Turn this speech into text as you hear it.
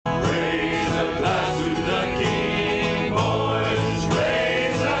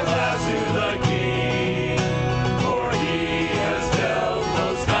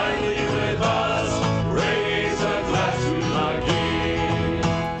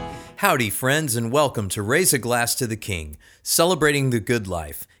Howdy, friends, and welcome to Raise a Glass to the King, celebrating the good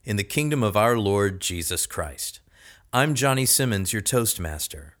life in the kingdom of our Lord Jesus Christ. I'm Johnny Simmons, your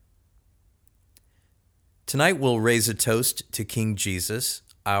Toastmaster. Tonight we'll raise a toast to King Jesus,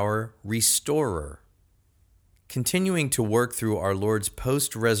 our Restorer. Continuing to work through our Lord's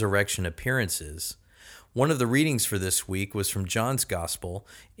post-resurrection appearances, one of the readings for this week was from John's Gospel,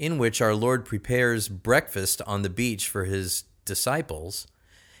 in which our Lord prepares breakfast on the beach for his disciples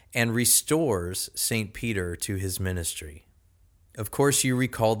and restores St. Peter to his ministry. Of course, you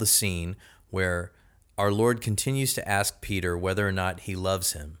recall the scene where our Lord continues to ask Peter whether or not he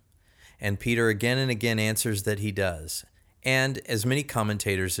loves him, and Peter again and again answers that he does. And as many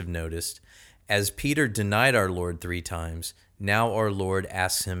commentators have noticed, as Peter denied our Lord 3 times, now our Lord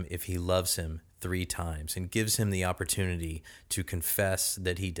asks him if he loves him 3 times and gives him the opportunity to confess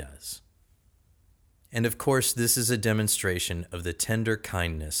that he does. And of course, this is a demonstration of the tender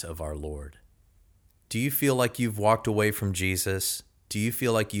kindness of our Lord. Do you feel like you've walked away from Jesus? Do you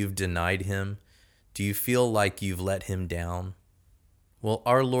feel like you've denied him? Do you feel like you've let him down? Well,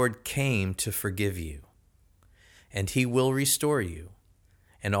 our Lord came to forgive you, and he will restore you.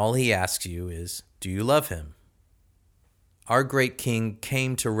 And all he asks you is, do you love him? Our great King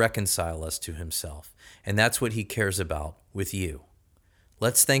came to reconcile us to himself, and that's what he cares about with you.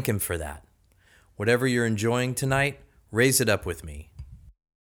 Let's thank him for that. Whatever you're enjoying tonight, raise it up with me.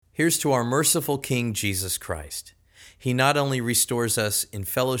 Here's to our merciful King Jesus Christ. He not only restores us in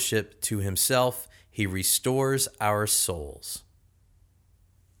fellowship to himself, he restores our souls.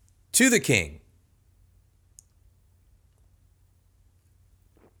 To the King.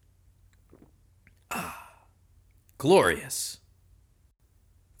 Glorious.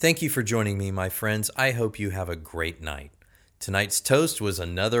 Thank you for joining me, my friends. I hope you have a great night. Tonight's toast was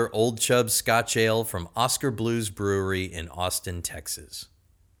another Old Chub Scotch Ale from Oscar Blues Brewery in Austin, Texas.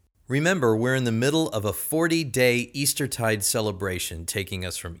 Remember, we're in the middle of a 40-day Eastertide celebration taking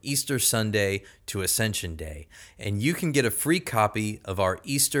us from Easter Sunday to Ascension Day, and you can get a free copy of our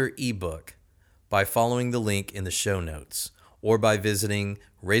Easter ebook by following the link in the show notes or by visiting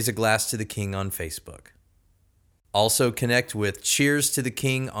Raise a Glass to the King on Facebook. Also connect with Cheers to the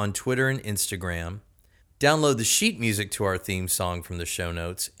King on Twitter and Instagram. Download the sheet music to our theme song from the show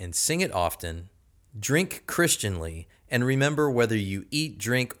notes and sing it often. Drink Christianly, and remember, whether you eat,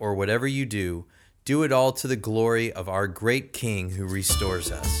 drink, or whatever you do, do it all to the glory of our great King who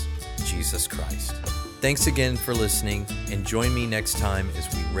restores us, Jesus Christ. Thanks again for listening, and join me next time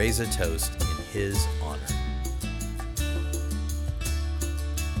as we raise a toast in his